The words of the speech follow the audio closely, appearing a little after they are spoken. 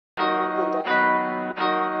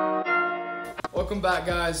Welcome back,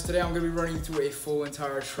 guys. Today I'm going to be running through a full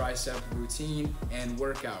entire tricep routine and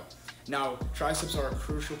workout. Now, triceps are a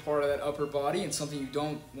crucial part of that upper body and something you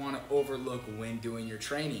don't want to overlook when doing your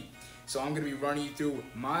training. So I'm going to be running you through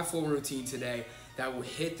my full routine today that will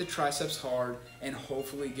hit the triceps hard and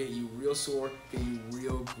hopefully get you real sore, get you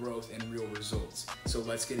real growth and real results. So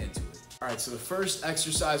let's get into it. All right, so the first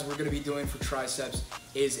exercise we're going to be doing for triceps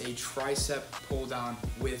is a tricep pull down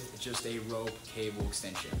with just a rope cable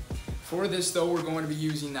extension. For this though, we're going to be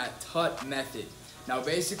using that TUT method. Now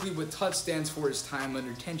basically what TUT stands for is time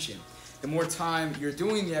under tension. The more time you're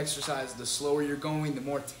doing the exercise, the slower you're going, the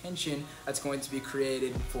more tension that's going to be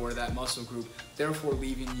created for that muscle group, therefore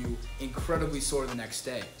leaving you incredibly sore the next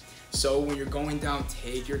day. So when you're going down,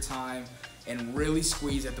 take your time and really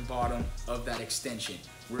squeeze at the bottom of that extension,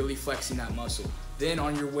 really flexing that muscle. Then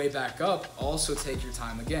on your way back up, also take your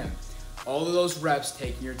time again. All of those reps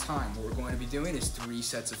taking your time. What we're going to be doing is 3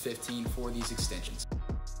 sets of 15 for these extensions.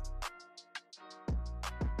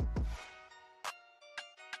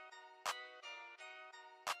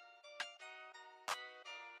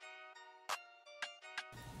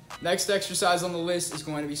 Next exercise on the list is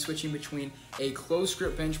going to be switching between a close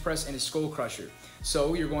grip bench press and a skull crusher.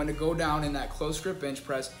 So you're going to go down in that close grip bench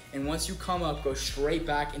press, and once you come up, go straight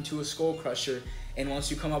back into a skull crusher. And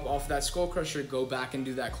once you come up off that skull crusher, go back and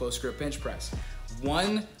do that close grip bench press.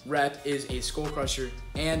 1 rep is a skull crusher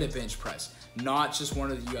and a bench press, not just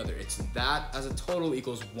one or the other. It's that as a total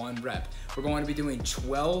equals 1 rep. We're going to be doing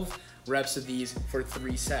 12 reps of these for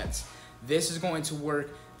 3 sets. This is going to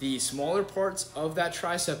work the smaller parts of that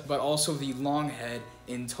tricep, but also the long head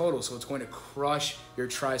in total. So it's going to crush your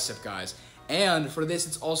tricep, guys. And for this,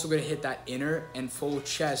 it's also going to hit that inner and full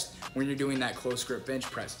chest when you're doing that close grip bench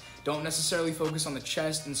press. Don't necessarily focus on the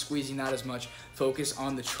chest and squeezing that as much. Focus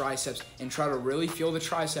on the triceps and try to really feel the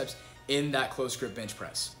triceps in that close grip bench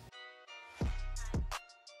press.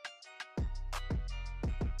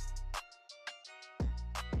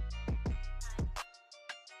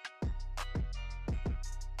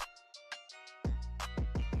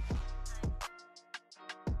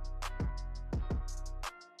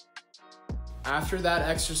 After that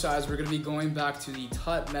exercise, we're going to be going back to the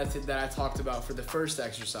TUT method that I talked about for the first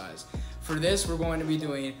exercise. For this, we're going to be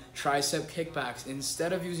doing tricep kickbacks.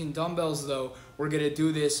 Instead of using dumbbells though, we're going to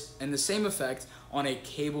do this in the same effect on a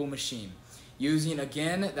cable machine. Using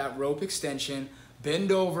again that rope extension,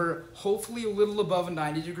 bend over, hopefully a little above a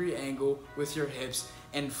 90-degree angle with your hips,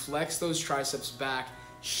 and flex those triceps back,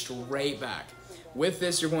 straight back. With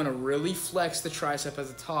this, you're going to really flex the tricep at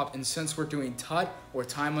the top, and since we're doing TUT or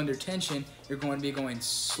time under tension, you're going to be going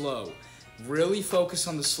slow. Really focus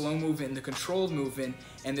on the slow movement and the controlled movement,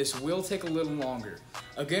 and this will take a little longer.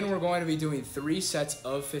 Again, we're going to be doing 3 sets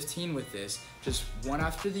of 15 with this, just one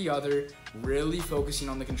after the other, really focusing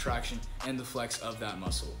on the contraction and the flex of that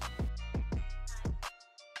muscle.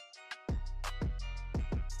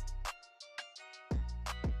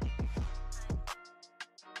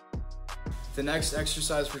 The next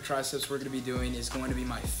exercise for triceps we're going to be doing is going to be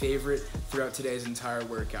my favorite throughout today's entire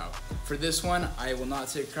workout. For this one, I will not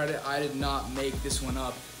take credit. I did not make this one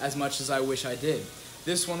up as much as I wish I did.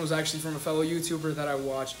 This one was actually from a fellow YouTuber that I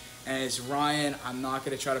watch, and it's Ryan. I'm not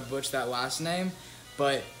going to try to butcher that last name,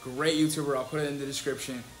 but great YouTuber. I'll put it in the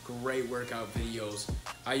description. Great workout videos.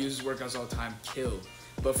 I use his workouts all the time. Killed.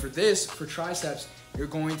 But for this, for triceps, you're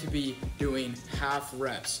going to be doing half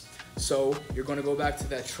reps. So you're going to go back to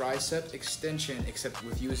that tricep extension, except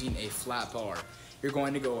with using a flat bar. You're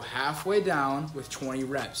going to go halfway down with 20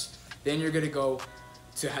 reps. Then you're going to go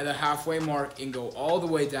to the halfway mark and go all the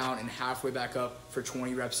way down and halfway back up for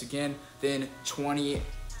 20 reps again, then 20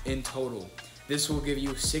 in total. This will give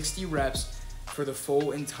you 60 reps for the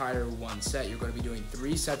full entire 1 set. You're going to be doing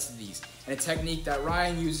 3 sets of these. And a technique that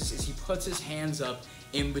Ryan uses is he puts his hands up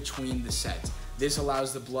in between the sets. This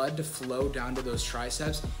allows the blood to flow down to those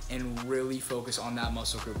triceps and really focus on that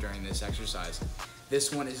muscle group during this exercise.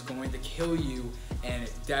 This one is going to kill you, and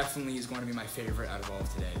it definitely is going to be my favorite out of all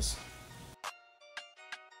of today's.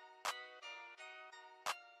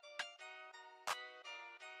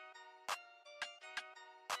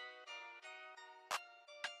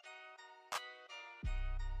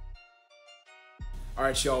 All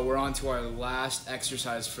right, y'all, we're on to our last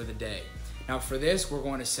exercise for the day. Now for this, we're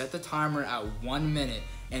going to set the timer at 1 minute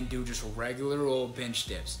and do just regular old bench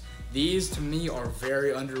dips. These to me are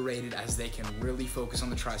very underrated as they can really focus on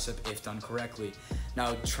the tricep if done correctly.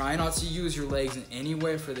 Now try not to use your legs in any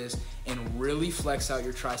way for this and really flex out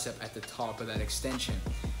your tricep at the top of that extension.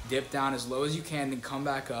 Dip down as low as you can, then come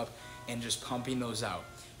back up and just pumping those out.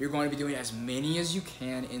 You're going to be doing as many as you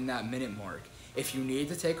can in that minute mark. If you need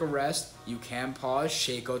to take a rest, you can pause,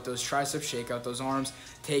 shake out those triceps, shake out those arms,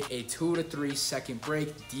 take a 2 to 3 second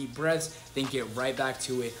break, deep breaths, then get right back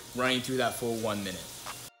to it, running through that full 1 minute.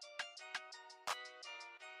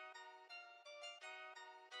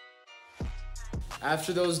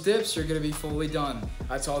 After those dips, you're gonna be fully done.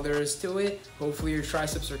 That's all there is to it. Hopefully your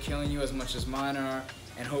triceps are killing you as much as mine are,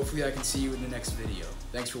 and hopefully I can see you in the next video.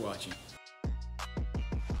 Thanks for watching.